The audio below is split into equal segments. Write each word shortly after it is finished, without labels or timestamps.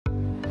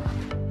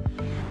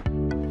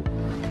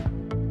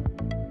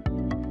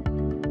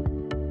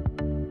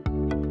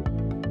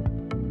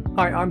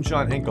Hi, I'm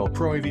John Hinkle,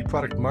 ProAV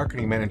Product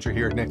Marketing Manager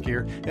here at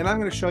NETGEAR, and I'm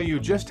going to show you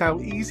just how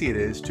easy it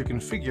is to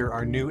configure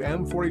our new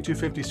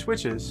M4250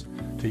 switches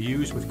to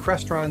use with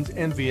Crestron's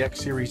NVX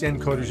series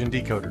encoders and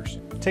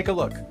decoders. Take a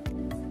look.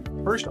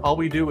 First, all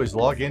we do is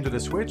log into the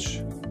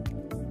switch.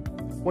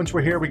 Once we're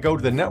here, we go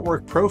to the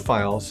Network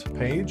Profiles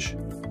page,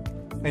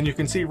 and you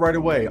can see right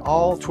away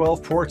all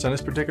 12 ports on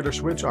this particular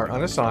switch are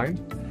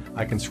unassigned.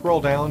 I can scroll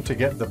down to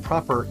get the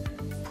proper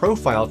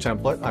profile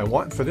template I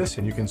want for this,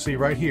 and you can see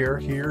right here,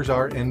 here's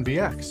our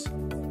NVX.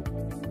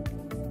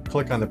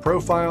 Click on the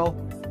profile.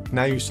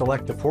 Now you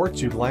select the ports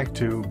you'd like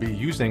to be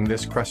using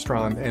this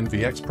Crestron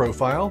NVX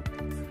profile.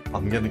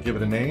 I'm going to give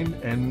it a name,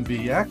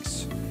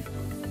 NVX.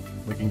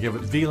 We can give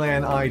it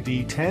VLAN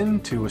ID 10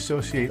 to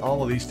associate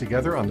all of these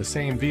together on the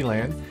same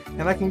VLAN,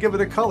 and I can give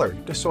it a color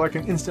just so I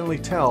can instantly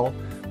tell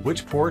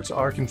which ports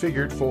are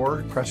configured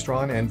for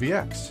Crestron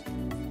NVX.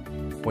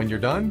 When you're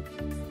done,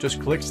 just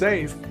click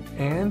Save,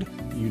 and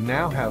you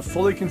now have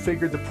fully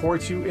configured the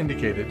ports you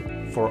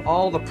indicated for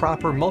all the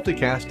proper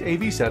multicast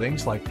AV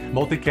settings like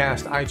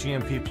multicast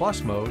IGMP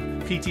Plus mode,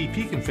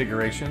 PTP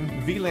configuration,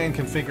 VLAN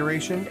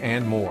configuration,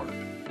 and more.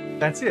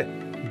 That's it.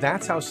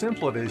 That's how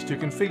simple it is to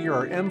configure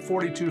our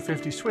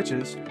M4250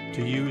 switches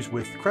to use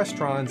with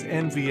Crestron's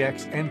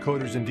NVX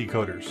encoders and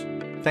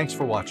decoders. Thanks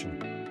for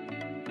watching.